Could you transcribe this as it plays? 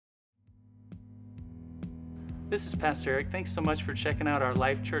This is Pastor Eric. Thanks so much for checking out our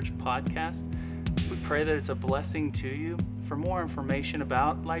Life Church podcast. We pray that it's a blessing to you. For more information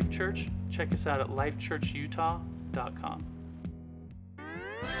about Life Church, check us out at lifechurchutah.com.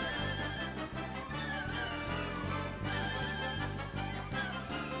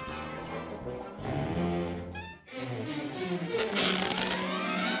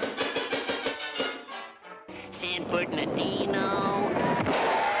 San Bernardino.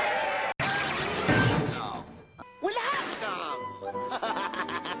 Well, have some.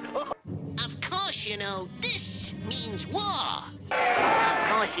 Of course, you know, this means war.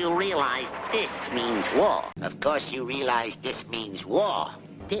 Of course you realize this means war. Of course you realize this means war.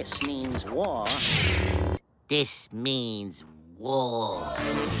 This means war. This means war.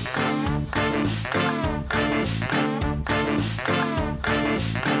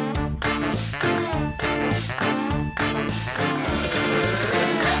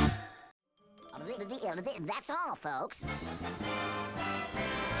 That's all, folks.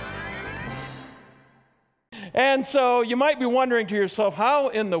 And so you might be wondering to yourself, how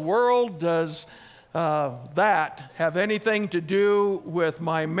in the world does that have anything to do with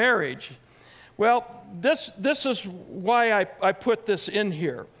my marriage? Well, this is why I put this in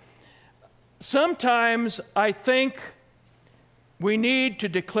here. Sometimes I think we need to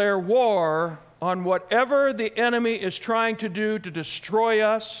declare war on whatever the enemy is trying to do to destroy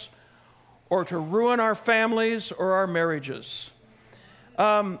us or to ruin our families or our marriages.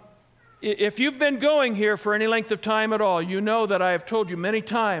 If you've been going here for any length of time at all, you know that I have told you many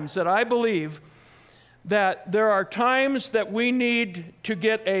times that I believe that there are times that we need to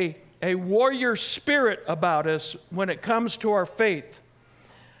get a warrior spirit about us when it comes to our faith.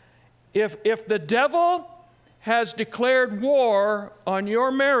 If the devil has declared war on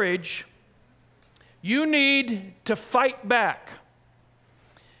your marriage, you need to fight back.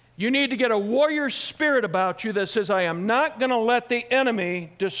 You need to get a warrior spirit about you that says, I am not going to let the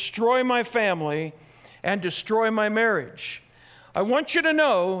enemy destroy my family and destroy my marriage. I want you to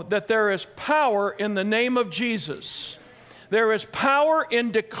know that there is power in the name of Jesus. There is power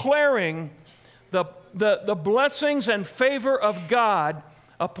in declaring the blessings and favor of God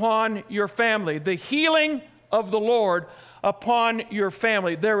upon your family, the healing of the Lord upon your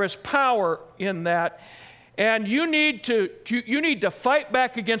family. There is power in that. And you need to fight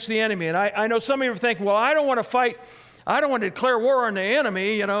back against the enemy. And I know some of you are thinking, well, I don't want to fight. I don't want to declare war on the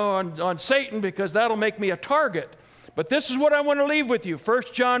enemy, on Satan, because that'll make me a target. But this is what I want to leave with you.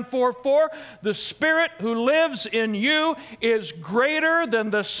 1 John 4:4, the spirit who lives in you is greater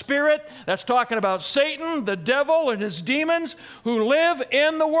than the spirit, that's talking about Satan, the devil, and his demons who live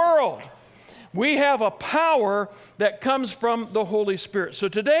in the world. We have a power that comes from the Holy Spirit. So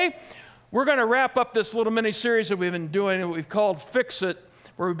today, we're going to wrap up this little mini-series that we've been doing, that we've called Fix It,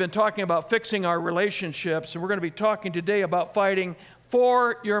 where we've been talking about fixing our relationships. And we're going to be talking today about fighting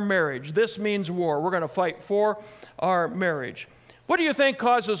for your marriage. This means war. We're going to fight for our marriage. What do you think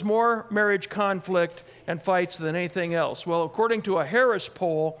causes more marriage conflict and fights than anything else? Well, according to a Harris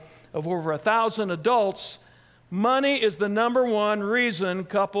poll of over 1,000 adults, money is the number one reason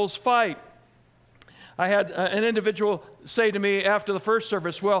couples fight. I had an individual say to me after the first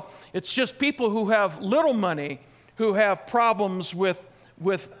service, well, it's just people who have little money who have problems with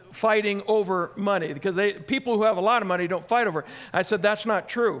fighting over money, because people who have a lot of money don't fight over it. I said, that's not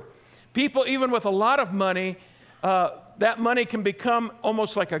true. People, even with a lot of money, that money can become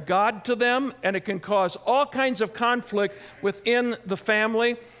almost like a god to them, and it can cause all kinds of conflict within the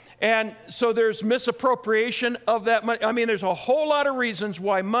family. And so there's misappropriation of that money. I mean, there's a whole lot of reasons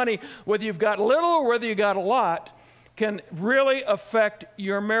why money, whether you've got little or whether you got a lot, can really affect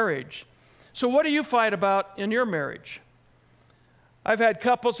your marriage. So what do you fight about in your marriage? I've had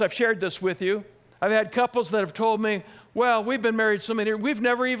couples, I've shared this with you, I've had couples that have told me, well, we've been married so many years, we've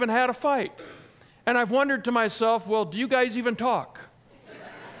never even had a fight. And I've wondered to myself, well, do you guys even talk?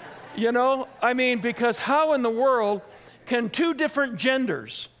 Because how in the world can two different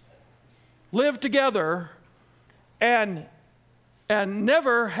genders live together and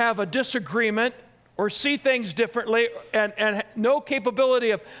never have a disagreement or see things differently and no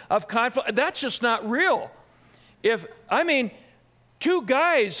capability of conflict? That's just not real. Two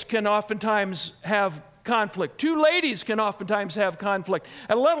guys can oftentimes have conflict. Two ladies can oftentimes have conflict.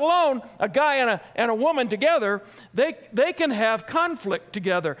 And let alone a guy and a woman together, they can have conflict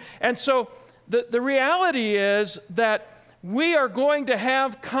together. And so the reality is that we are going to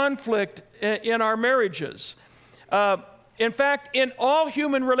have conflict in our marriages. In fact, in all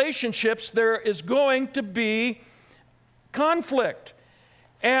human relationships, there is going to be conflict.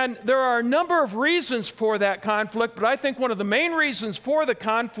 And there are a number of reasons for that conflict, but I think one of the main reasons for the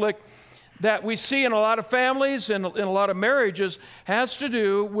conflict that we see in a lot of families and in a lot of marriages has to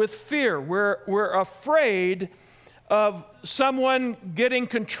do with fear. We're afraid of someone getting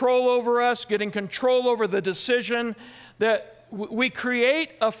control over us, getting control over the decision, that we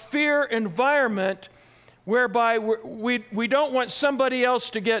create a fear environment whereby we don't want somebody else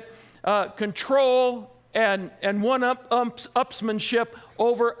to get control and one-upsmanship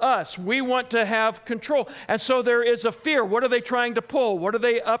over us. We want to have control. And so there is a fear. What are they trying to pull? What are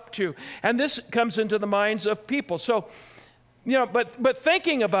they up to? And this comes into the minds of people. So, but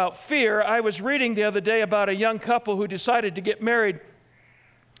thinking about fear, I was reading the other day about a young couple who decided to get married.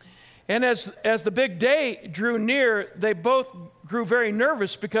 And as the big day drew near, they both grew very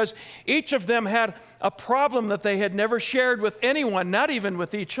nervous because each of them had a problem that they had never shared with anyone, not even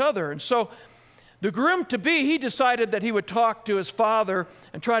with each other. And so the groom-to-be, he decided that he would talk to his father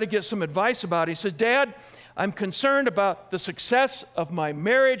and try to get some advice about it. He said, "Dad, I'm concerned about the success of my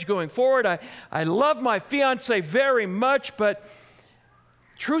marriage going forward. I love my fiance very much, but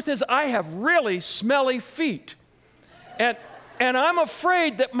truth is I have really smelly feet. And I'm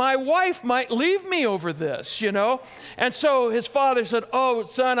afraid that my wife might leave me over this, And so his father said, "Oh,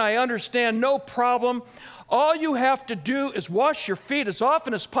 son, I understand, no problem. All you have to do is wash your feet as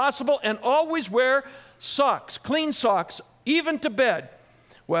often as possible and always wear socks, clean socks, even to bed."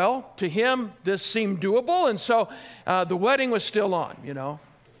 Well, to him, this seemed doable, and so the wedding was still on,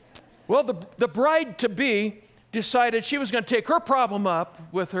 Well, the bride-to-be decided she was going to take her problem up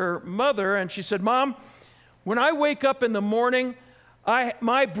with her mother, and she said, "Mom, when I wake up in the morning,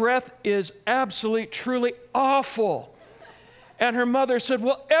 my breath is absolutely, truly awful." And her mother said,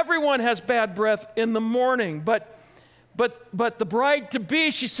 "Well, everyone has bad breath in the morning, but the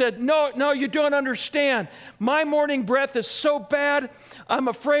bride-to-be," she said, no, you don't understand. My morning breath is so bad, I'm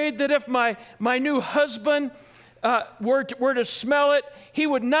afraid that if my new husband were to smell it, he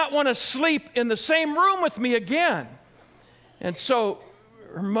would not want to sleep in the same room with me again." And so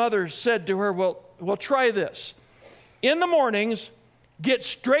her mother said to her, well, try this. In the mornings, get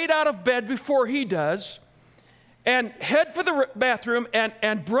straight out of bed before he does, and head for the bathroom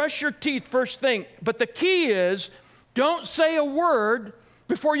and brush your teeth first thing. But the key is, don't say a word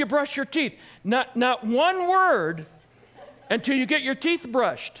before you brush your teeth. Not one word until you get your teeth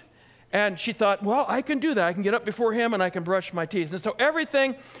brushed. And she thought, well, I can do that. I can get up before him and I can brush my teeth. And so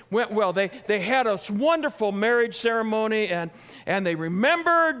everything went well. They had a wonderful marriage ceremony and they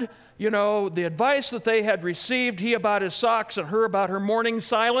remembered, the advice that they had received, he about his socks and her about her morning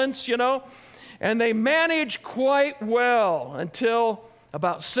silence, And they managed quite well until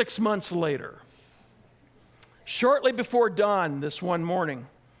about 6 months later. Shortly before dawn this one morning,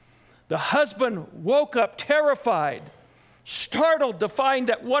 the husband woke up terrified, startled to find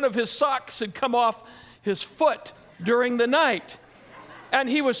that one of his socks had come off his foot during the night. And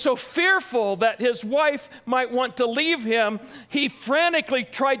he was so fearful that his wife might want to leave him, he frantically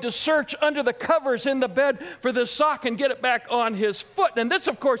tried to search under the covers in the bed for the sock and get it back on his foot. And this,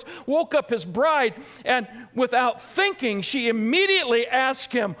 of course, woke up his bride. And without thinking, she immediately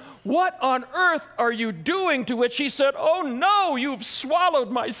asked him, "What on earth are you doing?" To which he said, "Oh no, you've swallowed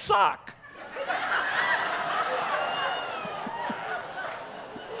my sock."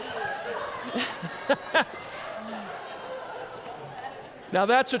 Now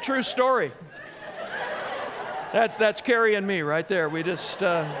that's a true story. That's Carrie and me right there. We just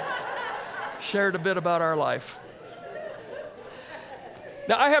shared a bit about our life.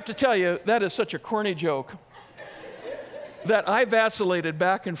 Now I have to tell you, that is such a corny joke that I vacillated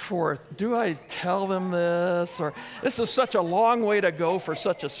back and forth. Do I tell them this? Or this is such a long way to go for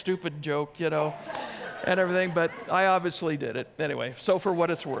such a stupid joke, and everything. But I obviously did it. Anyway, so for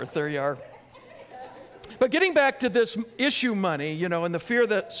what it's worth, there you are. But getting back to this issue money, and the fear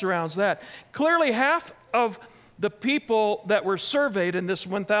that surrounds that, clearly half of the people that were surveyed in this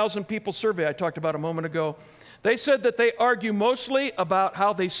 1,000 people survey I talked about a moment ago, they said that they argue mostly about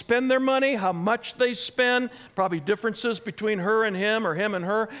how they spend their money, how much they spend, probably differences between her and him or him and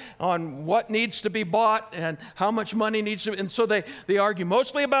her on what needs to be bought and how much money needs to be. And so they argue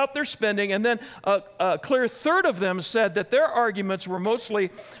mostly about their spending. And then a clear third of them said that their arguments were mostly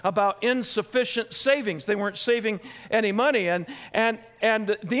about insufficient savings. They weren't saving any money. And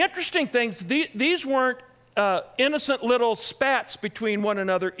the interesting things, these weren't innocent little spats between one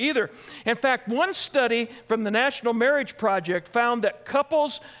another either. In fact, one study from the National Marriage Project found that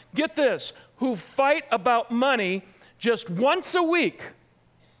couples, get this, who fight about money just once a week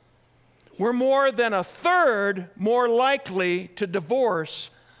were more than a third more likely to divorce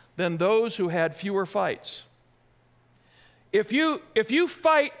than those who had fewer fights. If you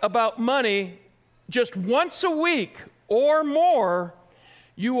fight about money just once a week or more,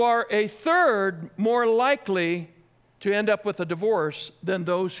 you are a third more likely to end up with a divorce than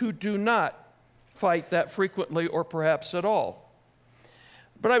those who do not fight that frequently or perhaps at all.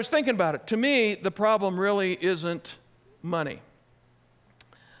 But I was thinking about it. To me, the problem really isn't money.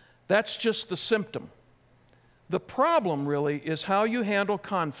 That's just the symptom. The problem really is how you handle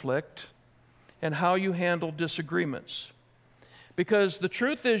conflict and how you handle disagreements. Because the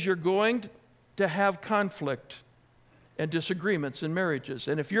truth is, you're going to have conflict and disagreements in marriages.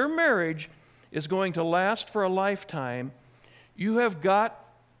 And if your marriage is going to last for a lifetime, you have got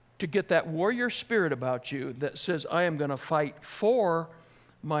to get that warrior spirit about you that says, I am going to fight for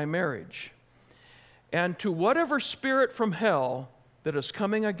my marriage. And to whatever spirit from hell that is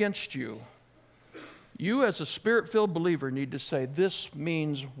coming against you, you as a spirit-filled believer need to say, this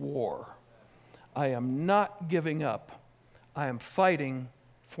means war. I am not giving up. I am fighting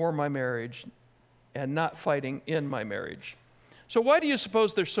for my marriage and not fighting in my marriage. So why do you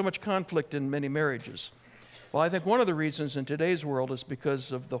suppose there's so much conflict in many marriages? Well, I think one of the reasons in today's world is because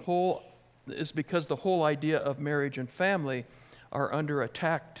the whole idea of marriage and family are under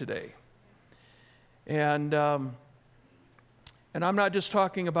attack today. And I'm not just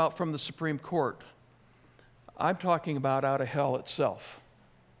talking about from the Supreme Court. I'm talking about out of hell itself,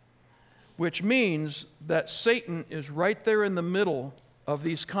 which means that Satan is right there in the middle of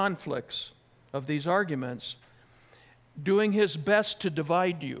these conflicts, of these arguments, doing his best to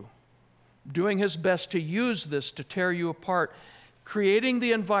divide you, doing his best to use this to tear you apart, creating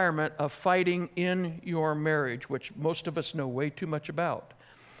the environment of fighting in your marriage, which most of us know way too much about.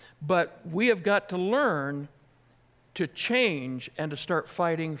 But we have got to learn to change and to start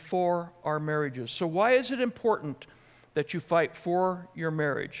fighting for our marriages. So why is it important that you fight for your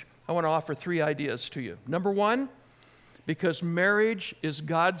marriage? I want to offer 3 ideas to you. Number 1, because marriage is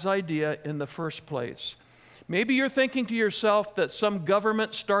God's idea in the first place. Maybe you're thinking to yourself that some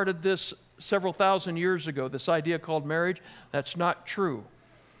government started this several thousand years ago, this idea called marriage. That's not true.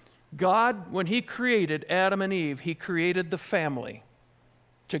 God, when He created Adam and Eve, He created the family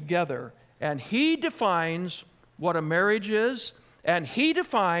together. And He defines what a marriage is, and He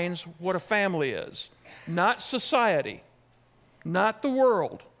defines what a family is. Not society, not the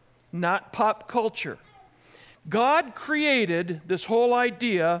world, not pop culture. God created this whole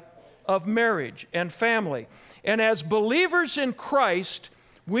idea of marriage and family. And as believers in Christ,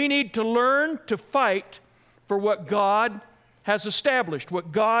 we need to learn to fight for what God has established,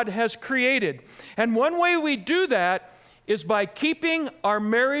 what God has created. And one way we do that is by keeping our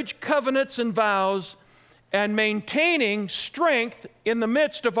marriage covenants and vows and maintaining strength in the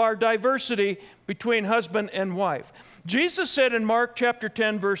midst of our diversity between husband and wife. Jesus said in Mark chapter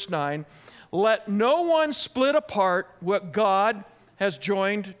 10, verse 9, let no one split apart what God has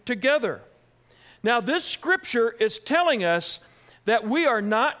joined together. Now, this scripture is telling us that we are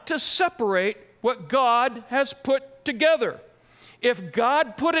not to separate what God has put together. If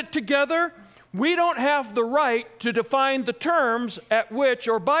God put it together, we don't have the right to define the terms at which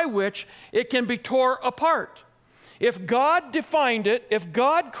or by which it can be tore apart. If God defined it, if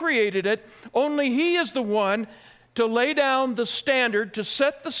God created it, only He is the one to lay down the standard, to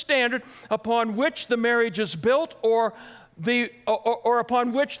set the standard upon which the marriage is built or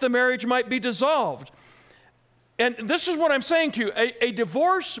upon which the marriage might be dissolved. And this is what I'm saying to you. A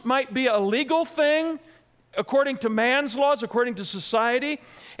divorce might be a legal thing according to man's laws, according to society,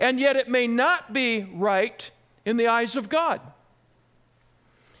 and yet it may not be right in the eyes of God.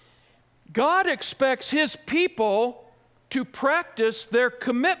 God expects His people to practice their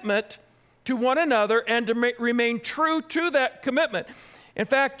commitment to one another and to remain true to that commitment. In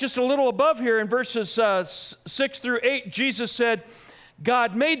fact, just a little above here in verses 6 through 8, Jesus said,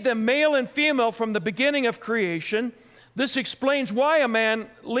 God made them male and female from the beginning of creation. This explains why a man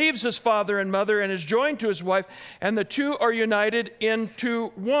leaves his father and mother and is joined to his wife, and the two are united into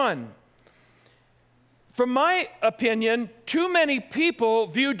one. From my opinion, too many people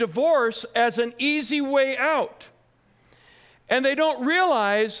view divorce as an easy way out. And they don't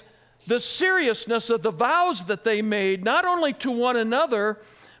realize the seriousness of the vows that they made, not only to one another,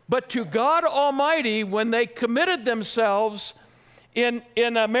 but to God Almighty when they committed themselves in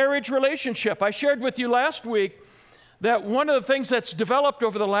a marriage relationship. I shared with you last week that one of the things that's developed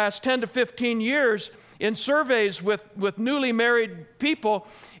over the last 10 to 15 years in surveys with newly married people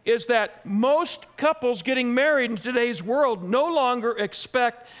is that most couples getting married in today's world no longer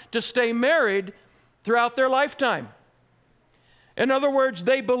expect to stay married throughout their lifetime. In other words,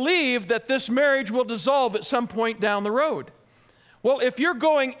 they believe that this marriage will dissolve at some point down the road. Well, if you're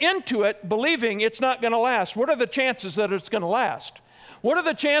going into it believing it's not going to last, what are the chances that it's going to last? What are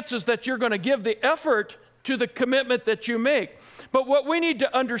the chances that you're going to give the effort to the commitment that you make. But what we need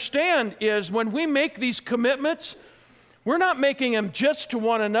to understand is when we make these commitments, we're not making them just to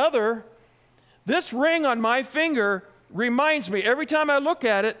one another. This ring on my finger reminds me every time I look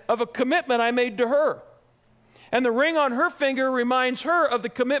at it of a commitment I made to her. And the ring on her finger reminds her of the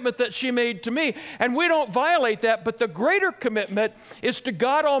commitment that she made to me. And we don't violate that, but the greater commitment is to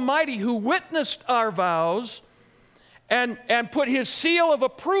God Almighty, who witnessed our vows and put his seal of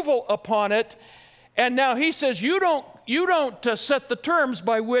approval upon it. And now he says, you don't set the terms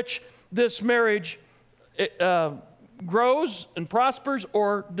by which this marriage grows and prospers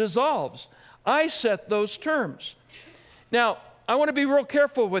or dissolves. I set those terms. Now, I want to be real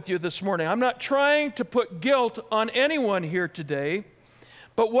careful with you this morning. I'm not trying to put guilt on anyone here today,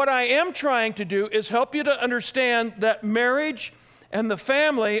 but what I am trying to do is help you to understand that marriage and the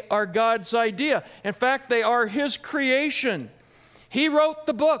family are God's idea. In fact, they are his creation. He wrote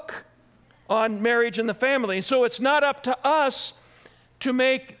the book on marriage and the family. And so it's not up to us to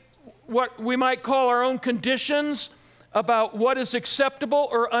make what we might call our own conditions about what is acceptable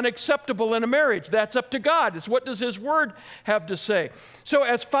or unacceptable in a marriage. That's up to God. It's what does his word have to say. So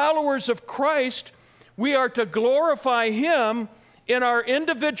as followers of Christ, we are to glorify him in our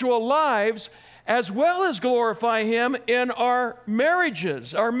individual lives as well as glorify him in our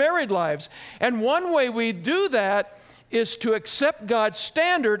marriages, our married lives. And one way we do that is to accept God's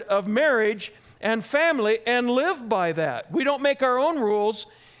standard of marriage and family and live by that. We don't make our own rules.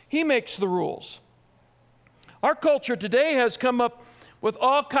 He makes the rules. Our culture today has come up with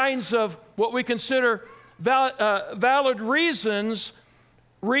all kinds of what we consider valid reasons,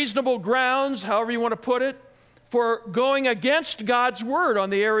 reasonable grounds, however you want to put it, for going against God's word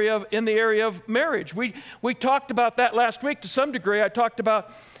in the area of marriage. We talked about that last week to some degree. I talked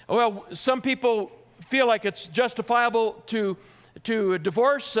about, well, some people feel like it's justifiable to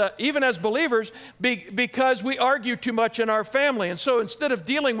divorce, even as believers, because we argue too much in our family. And so instead of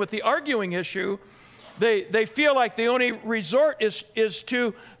dealing with the arguing issue, they feel like the only resort is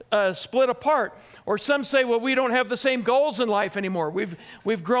to split apart. Or some say, well, we don't have the same goals in life anymore.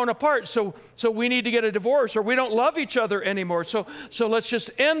 We've grown apart, so we need to get a divorce. Or we don't love each other anymore, so let's just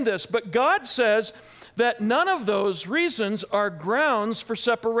end this. But God says that none of those reasons are grounds for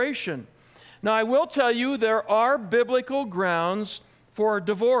separation. Now, I will tell you there are biblical grounds for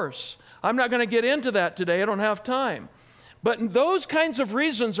divorce. I'm not going to get into that today. I don't have time. But those kinds of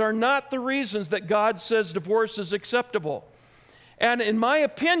reasons are not the reasons that God says divorce is acceptable. And in my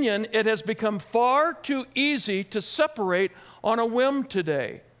opinion, it has become far too easy to separate on a whim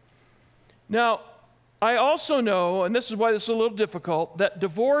today. Now, I also know, and this is why this is a little difficult, that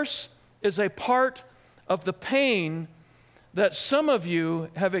divorce is a part of the pain that some of you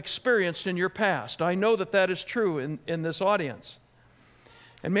have experienced in your past. I know that that is true in this audience.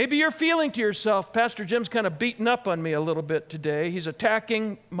 And maybe you're feeling to yourself, Pastor Jim's kind of beating up on me a little bit today. He's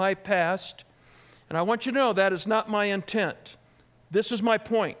attacking my past. And I want you to know that is not my intent. This is my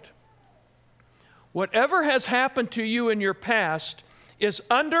point. Whatever has happened to you in your past is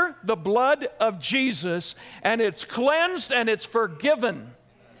under the blood of Jesus, and it's cleansed and it's forgiven.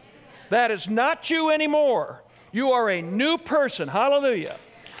 That is not you anymore. You are a new person. Hallelujah.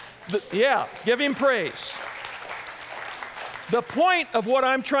 Yeah, give him praise. The point of what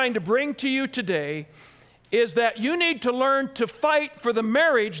I'm trying to bring to you today is that you need to learn to fight for the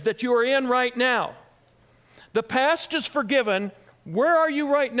marriage that you are in right now. The past is forgiven. Where are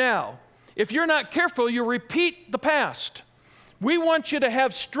you right now? If you're not careful, you'll repeat the past. We want you to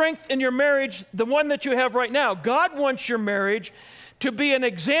have strength in your marriage, the one that you have right now. God wants your marriage to be an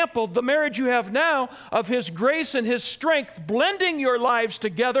example, the marriage you have now, of his grace and his strength, blending your lives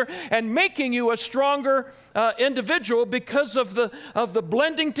together and making you a stronger individual because of the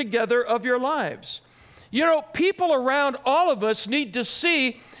blending together of your lives. You know, people around all of us need to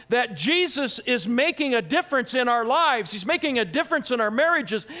see that Jesus is making a difference in our lives. He's making a difference in our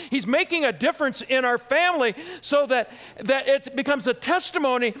marriages. He's making a difference in our family so that it becomes a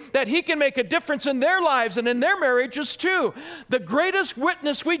testimony that he can make a difference in their lives and in their marriages too. The greatest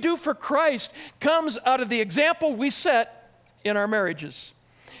witness we do for Christ comes out of the example we set in our marriages.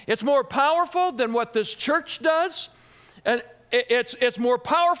 It's more powerful than what this church does, and it's more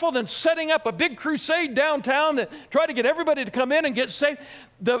powerful than setting up a big crusade downtown that try to get everybody to come in and get saved.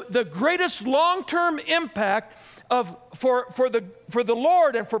 The greatest long-term impact for the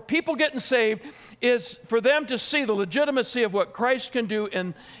Lord and for people getting saved is for them to see the legitimacy of what Christ can do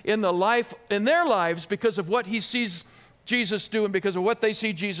in their lives because of what he sees Jesus doing, because of what they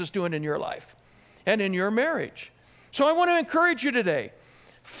see Jesus doing in your life and in your marriage. So I want to encourage you today,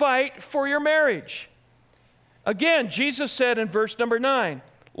 fight for your marriage. Again, Jesus said in verse number 9,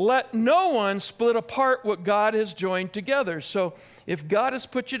 let no one split apart what God has joined together. So if God has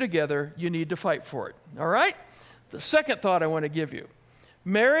put you together, you need to fight for it. All right? The second thought I want to give you.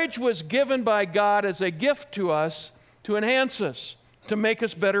 Marriage was given by God as a gift to us to enhance us, to make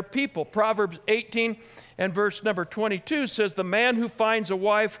us better people. Proverbs 18 and verse number 22 says, the man who finds a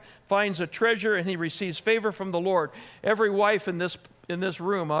wife finds a treasure and he receives favor from the Lord. Every wife in this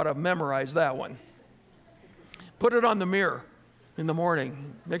room ought to memorize that one. Put it on the mirror in the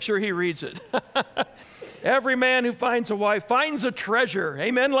morning. Make sure he reads it. Every man who finds a wife finds a treasure.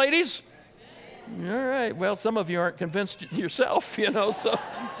 Amen, ladies? All right. Well, some of you aren't convinced yourself, so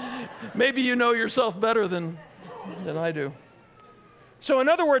maybe you know yourself better than I do. So in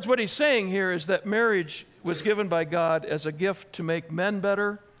other words, what he's saying here is that marriage was given by God as a gift to make men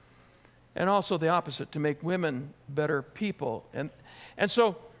better, and also the opposite, to make women better people. And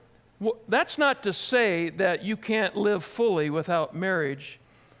so that's not to say that you can't live fully without marriage,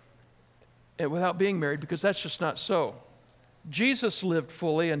 without being married, because that's just not so. Jesus lived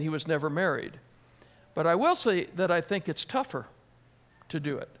fully and he was never married. But I will say that I think it's tougher to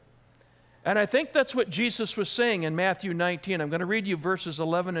do it. And I think that's what Jesus was saying in Matthew 19. I'm going to read you verses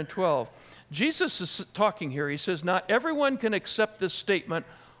 11 and 12. Jesus is talking here. He says, not everyone can accept this statement,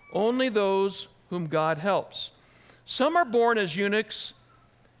 only those whom God helps. Some are born as eunuchs,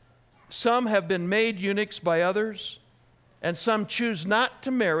 some have been made eunuchs by others, and some choose not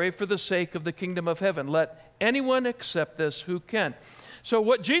to marry for the sake of the kingdom of heaven. Let anyone accept this who can. So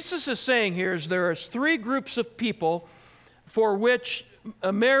what Jesus is saying here is there are three groups of people for which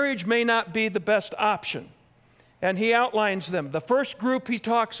a marriage may not be the best option. And he outlines them. The first group he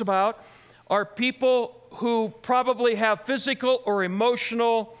talks about are people who probably have physical or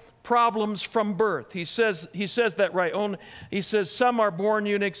emotional problems from birth. He says that right. He says some are born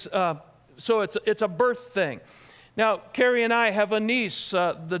eunuchs, so it's a birth thing. Now, Carrie and I have a niece,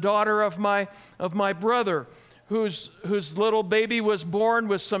 the daughter of my brother, whose little baby was born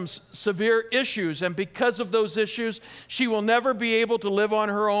with some severe issues, and because of those issues, she will never be able to live on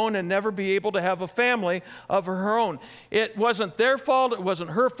her own and never be able to have a family of her own. It wasn't their fault, it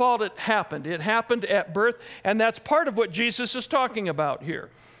wasn't her fault, it happened. It happened at birth, and that's part of what Jesus is talking about here.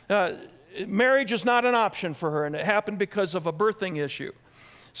 Marriage is not an option for her, and it happened because of a birthing issue.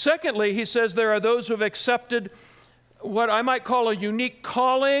 Secondly, he says there are those who have accepted what I might call a unique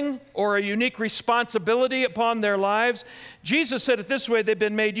calling or a unique responsibility upon their lives. Jesus said it this way, they've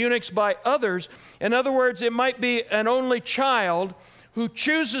been made eunuchs by others. In other words, it might be an only child who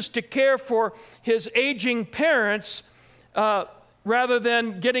chooses to care for his aging parents rather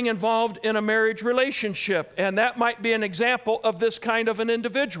than getting involved in a marriage relationship. And that might be an example of this kind of an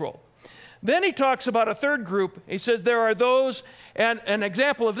individual. Then he talks about a third group. He says there are those, and an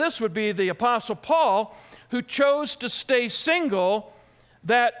example of this would be the Apostle Paul, who chose to stay single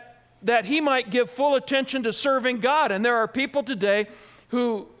that he might give full attention to serving God. And there are people today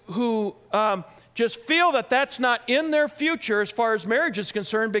who just feel that that's not in their future as far as marriage is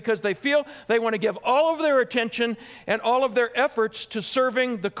concerned, because they feel they want to give all of their attention and all of their efforts to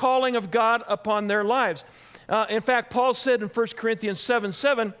serving the calling of God upon their lives. In fact, Paul said in 1 Corinthians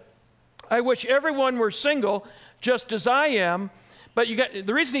 7:7, I wish everyone were single just as I am. But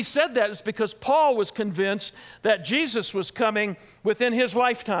the reason he said that is because Paul was convinced that Jesus was coming within his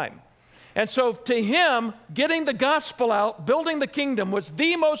lifetime. And so to him, getting the gospel out, building the kingdom was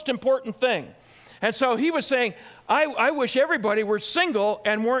the most important thing. And so he was saying, I wish everybody were single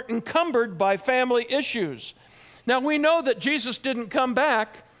and weren't encumbered by family issues. Now we know that Jesus didn't come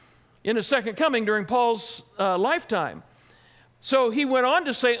back in a second coming during Paul's lifetime. So he went on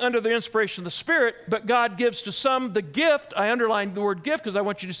to say, under the inspiration of the Spirit, but God gives to some the gift, I underlined the word gift because I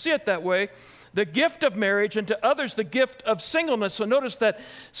want you to see it that way, the gift of marriage, and to others the gift of singleness. So notice that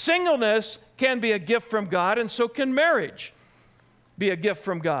singleness can be a gift from God, and so can marriage be a gift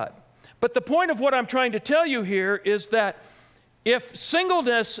from God. But the point of what I'm trying to tell you here is that if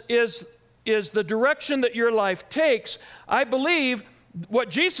singleness is the direction that your life takes, I believe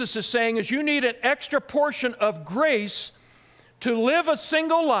what Jesus is saying is you need an extra portion of grace to live a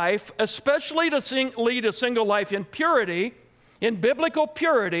single life, especially to lead a single life in purity, in biblical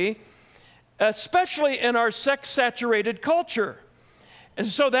purity, especially in our sex-saturated culture. And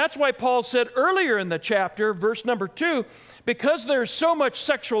so that's why Paul said earlier in the chapter, verse number 2, because there's so much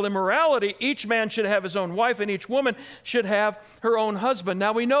sexual immorality, each man should have his own wife and each woman should have her own husband.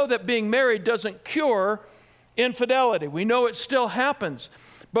 Now we know that being married doesn't cure infidelity. We know it still happens.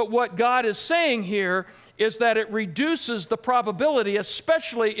 But what God is saying here is that it reduces the probability,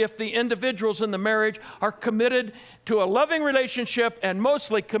 especially if the individuals in the marriage are committed to a loving relationship and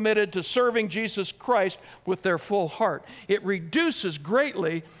mostly committed to serving Jesus Christ with their full heart. It reduces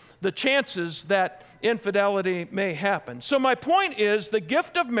greatly the chances that infidelity may happen. So my point is, the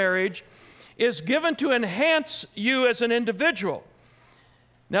gift of marriage is given to enhance you as an individual.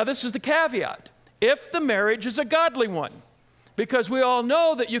 Now, this is the caveat: if the marriage is a godly one. Because we all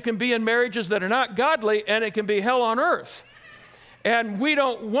know that you can be in marriages that are not godly and it can be hell on earth. And we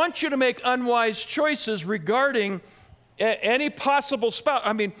don't want you to make unwise choices regarding any possible spouse.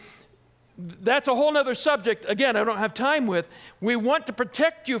 I mean, that's a whole other subject. Again, I don't have time with. We want to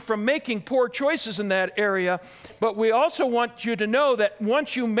protect you from making poor choices in that area, but we also want you to know that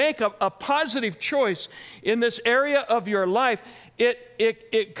once you make a positive choice in this area of your life,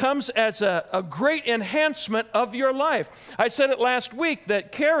 it comes as a great enhancement of your life. I said it last week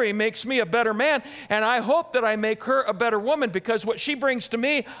that Carrie makes me a better man, and I hope that I make her a better woman, because what she brings to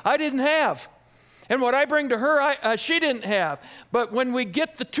me, I didn't have. And what I bring to her, she didn't have. But when we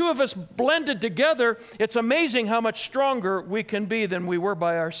get the two of us blended together, it's amazing how much stronger we can be than we were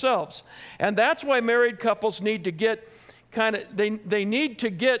by ourselves. And that's why married couples need to get they need to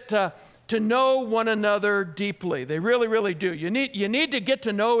get to know one another deeply. They really, really do. You need to get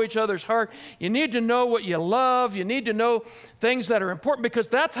to know each other's heart. You need to know what you love. You need to know things that are important, because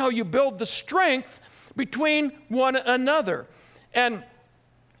that's how you build the strength between one another. And,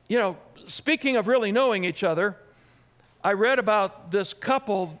 you know, speaking of really knowing each other, I read about this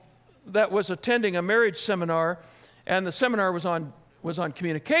couple that was attending a marriage seminar, and the seminar was on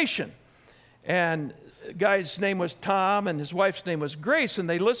communication. And the guy's name was Tom, and his wife's name was Grace, and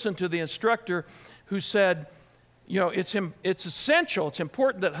they listened to the instructor who said, you know, it's essential, it's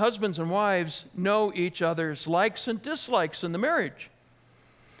important that husbands and wives know each other's likes and dislikes in the marriage.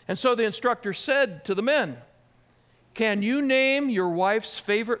 And so the instructor said to the men, "Can you name your wife's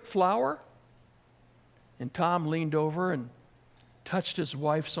favorite flower?" And Tom leaned over and touched his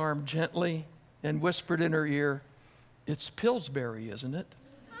wife's arm gently and whispered in her ear, "It's Pillsbury, isn't it?"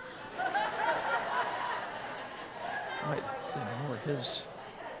 Right, Lord, his...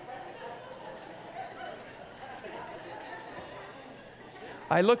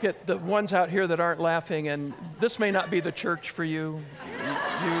 I look at the ones out here that aren't laughing, and this may not be the church for you.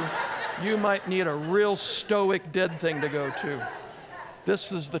 You might need a real stoic dead thing to go to.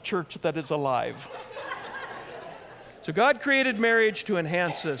 This is the church that is alive. So God created marriage to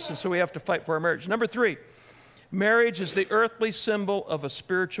enhance us, and so we have to fight for our marriage. Number 3, marriage is the earthly symbol of a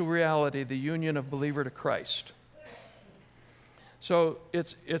spiritual reality, the union of believer to Christ. So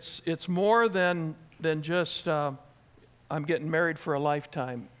it's more than just I'm getting married for a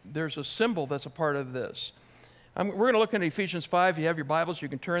lifetime. There's a symbol that's a part of this. We're going to look at Ephesians 5. If you have your Bibles, you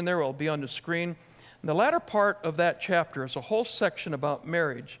can turn there. It'll be on the screen. And the latter part of that chapter is a whole section about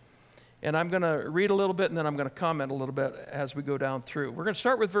marriage. And I'm going to read a little bit, and then I'm going to comment a little bit as we go down through. We're going to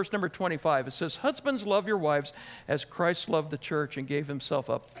start with verse number 25. It says, "Husbands, love your wives as Christ loved the church and gave himself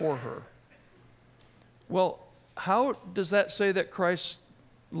up for her." Well, how does that say that Christ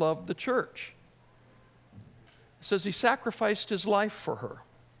loved the church? It says he sacrificed his life for her.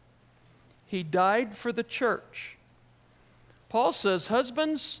 He died for the church. Paul says,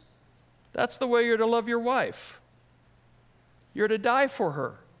 husbands, that's the way you're to love your wife. You're to die for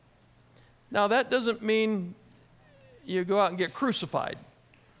her. Now, that doesn't mean you go out and get crucified.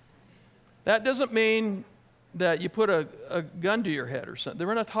 That doesn't mean that you put a gun to your head or something.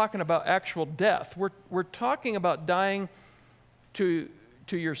 We're not talking about actual death. We're talking about dying to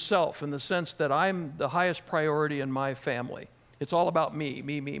yourself, in the sense that I'm the highest priority in my family. It's all about me,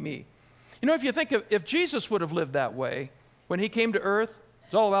 me, me, me. You know, if you think if Jesus would have lived that way when he came to earth,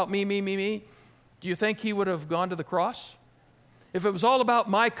 it's all about me, me, me, me, do you think he would have gone to the cross? If it was all about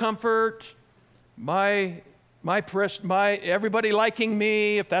my comfort, my everybody liking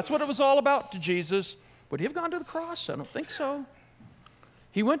me, if that's what it was all about to Jesus, would he have gone to the cross? I don't think so.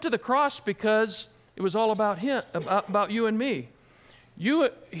 He went to the cross because it was all about him, about you and me.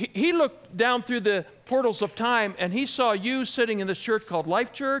 He looked down through the portals of time, and he saw you sitting in this church called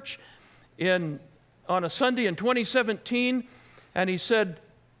Life Church on a Sunday in 2017, and he said,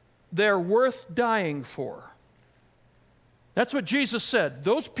 they're worth dying for. That's what Jesus said.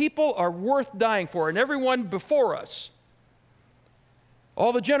 Those people are worth dying for, and everyone before us,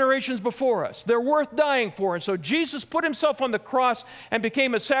 all the generations before us, they're worth dying for. And so Jesus put himself on the cross and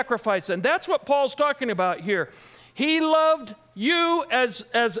became a sacrifice, and that's what Paul's talking about here. He loved you as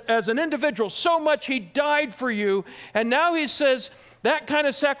an individual so much he died for you, and now he says that kind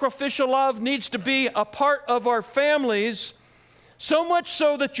of sacrificial love needs to be a part of our families, So much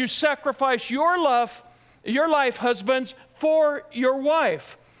so that you sacrifice your life, husbands, for your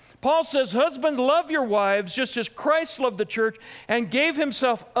wife. Paul says, husbands, love your wives just as Christ loved the church and gave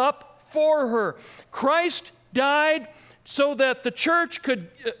himself up for her. Christ died so that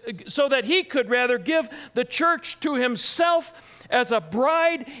he could give the church to himself as a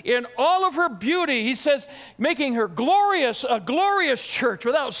bride in all of her beauty. He says, making her glorious, a glorious church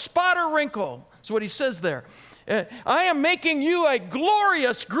without spot or wrinkle. That's what he says there. I am making you a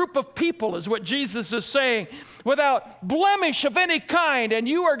glorious group of people, is what Jesus is saying, without blemish of any kind, and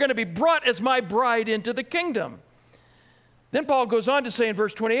you are going to be brought as my bride into the kingdom. Then Paul goes on to say in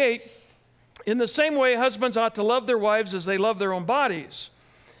verse 28, in the same way, husbands ought to love their wives as they love their own bodies.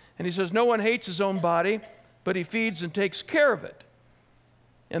 And he says, no one hates his own body, but he feeds and takes care of it.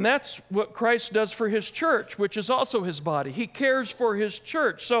 And that's what Christ does for his church, which is also his body. He cares for his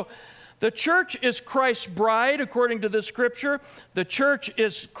church. So the church is Christ's bride, according to this scripture. The church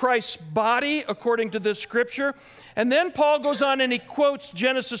is Christ's body, according to this scripture. And then Paul goes on and he quotes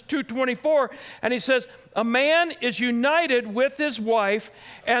Genesis 2:24, and he says, a man is united with his wife,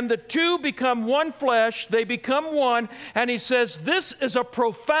 and the two become one flesh, they become one. And he says, this is a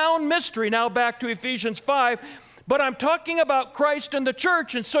profound mystery. Now back to Ephesians 5. But I'm talking about Christ and the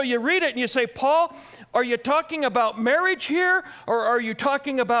church. And so you read it and you say, Paul, are you talking about marriage here, or are you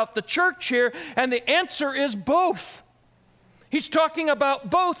talking about the church here? And the answer is both. He's talking about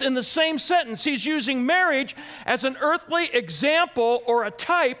both in the same sentence. He's using marriage as an earthly example or a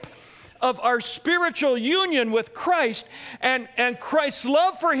type of our spiritual union with Christ and Christ's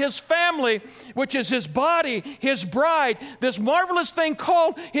love for his family, which is his body, his bride, this marvelous thing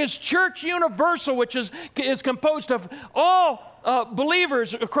called his church universal, which is composed of all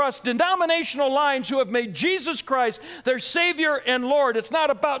believers across denominational lines who have made Jesus Christ their Savior and Lord. It's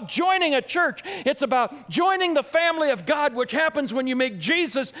not about joining a church. It's about joining the family of God, which happens when you make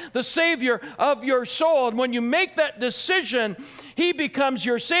Jesus the Savior of your soul. And when you make that decision, he becomes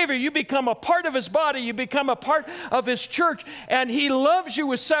your Savior. You become a part of his body. You become a part of his church. And he loves you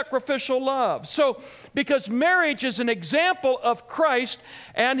with sacrificial love. So, because marriage is an example of Christ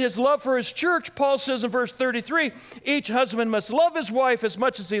and his love for his church, Paul says in verse 33, each husband must love his wife as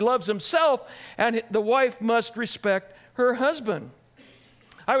much as he loves himself, and the wife must respect her husband.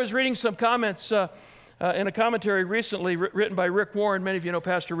 I was reading some comments in a commentary recently written by Rick Warren. Many of you know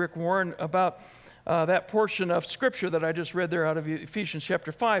Pastor Rick Warren, about that portion of Scripture that I just read there out of Ephesians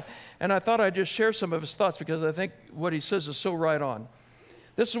chapter 5. And I thought I'd just share some of his thoughts because I think what he says is so right on.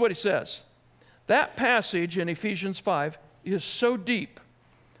 This is what he says. That passage in Ephesians 5 is so deep.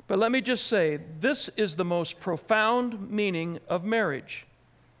 But let me just say, this is the most profound meaning of marriage.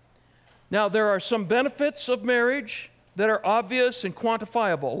 Now, there are some benefits of marriage that are obvious and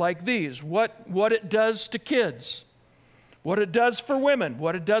quantifiable, like these: what it does to kids, what it does for women,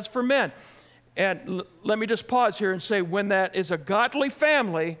 what it does for men. And let me just pause here and say, when that is a godly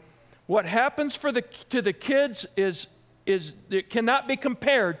family, what happens to the kids is it cannot be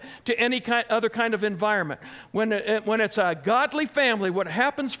compared to any other kind of environment. When it's a godly family, what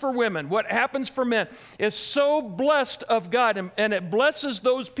happens for women, what happens for men is so blessed of God, and it blesses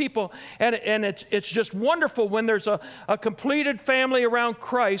those people, and it's just wonderful when there's a completed family around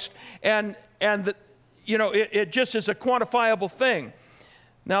Christ, and it just is a quantifiable thing.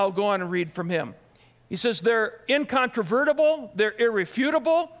 Now I'll go on and read from him. He says, they're incontrovertible, they're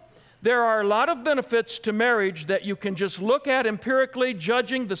irrefutable. There are a lot of benefits to marriage that you can just look at empirically,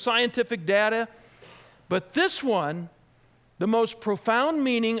 judging the scientific data. But this one, the most profound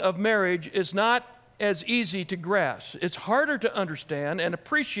meaning of marriage, is not as easy to grasp. It's harder to understand and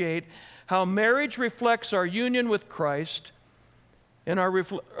appreciate how marriage reflects our union with Christ and our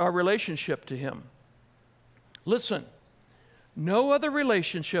relationship to him. Listen, no other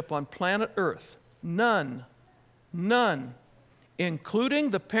relationship on planet Earth, none,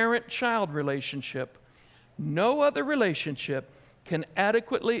 including the parent-child relationship, no other relationship can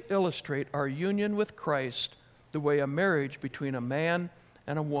adequately illustrate our union with Christ the way a marriage between a man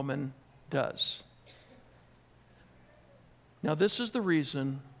and a woman does. Now, this is the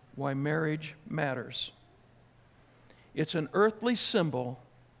reason why marriage matters. It's an earthly symbol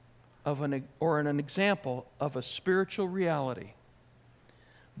of an example of a spiritual reality.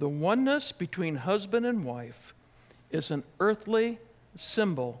 The oneness between husband and wife is an earthly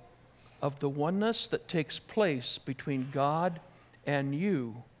symbol of the oneness that takes place between God and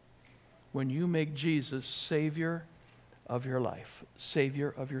you when you make Jesus Savior of your life,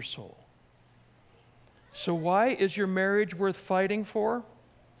 Savior of your soul. So why is your marriage worth fighting for?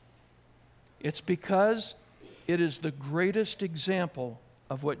 It's because it is the greatest example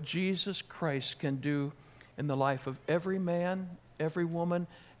of what Jesus Christ can do in the life of every man, every woman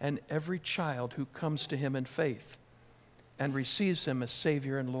and every child who comes to him in faith and receives him as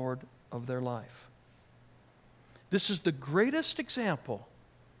Savior and Lord of their life. This is the greatest example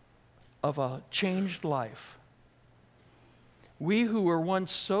of a changed life. We who were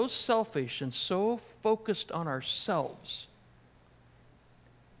once so selfish and so focused on ourselves,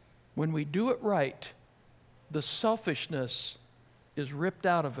 when we do it right, the selfishness is ripped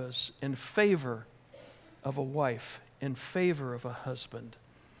out of us in favor of a wife, in favor of a husband,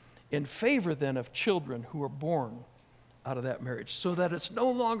 in favor then of children who are born out of that marriage, so that it's no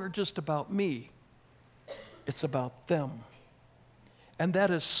longer just about me, it's about them. And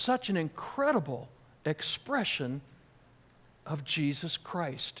that is such an incredible expression of Jesus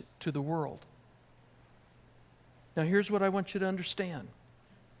Christ to the world. Now, here's what I want you to understand.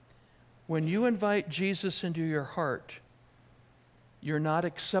 When you invite Jesus into your heart, you're not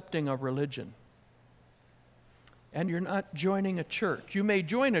accepting a religion. And you're not joining a church. You may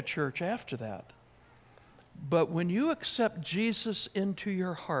join a church after that. But when you accept Jesus into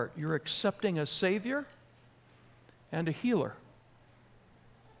your heart, you're accepting a Savior and a healer.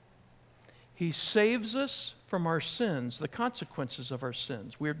 He saves us from our sins, the consequences of our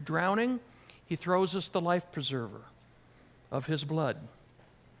sins. We're drowning. He throws us the life preserver of His blood.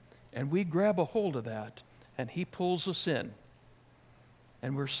 And we grab a hold of that, and He pulls us in.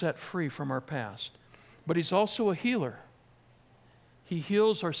 And we're set free from our past. But He's also a healer. He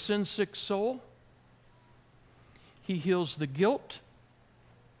heals our sin-sick soul. He heals the guilt.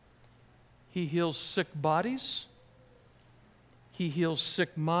 He heals sick bodies. He heals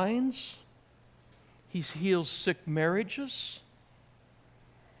sick minds. He heals sick marriages.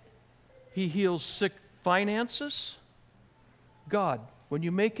 He heals sick finances. God, when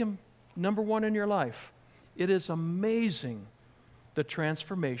you make Him number one in your life, it is amazing the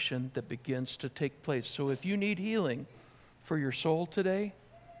transformation that begins to take place. So if you need healing for your soul today,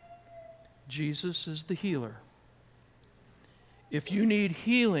 Jesus is the healer. If you need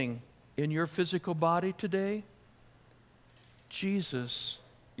healing in your physical body today, Jesus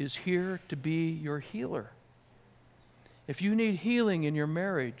is here to be your healer. If you need healing in your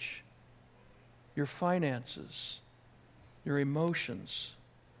marriage, your finances, your emotions,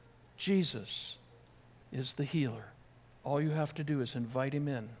 Jesus is the healer. All you have to do is invite Him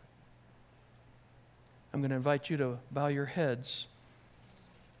in. I'm going to invite you to bow your heads.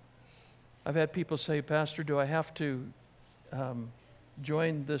 I've had people say, Pastor, do I have to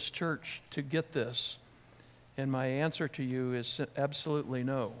join this church to get this? And my answer to you is absolutely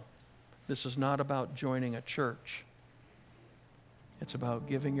no. This is not about joining a church. It's about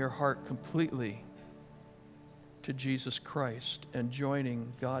giving your heart completely to Jesus Christ and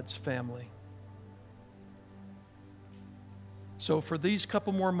joining God's family. So for these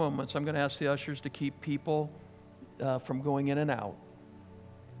couple more moments, I'm going to ask the ushers to keep people from going in and out,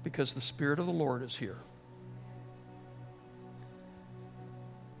 because the Spirit of the Lord is here.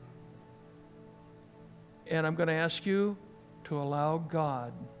 And I'm going to ask you to allow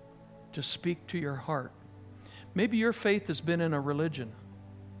God to speak to your heart. Maybe your faith has been in a religion,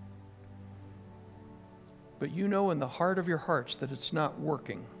 but you know in the heart of your hearts that it's not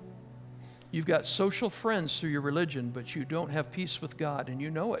working. You've got social friends through your religion, but you don't have peace with God, and you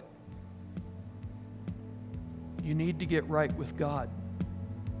know it. You need to get right with God.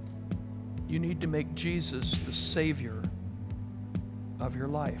 You need to make Jesus the Savior of your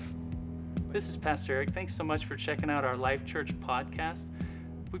life. This is Pastor Eric. Thanks so much for checking out our Life Church podcast.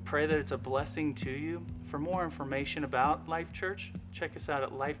 We pray that it's a blessing to you. For more information about Life Church, check us out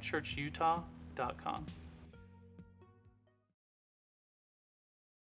at lifechurchutah.com.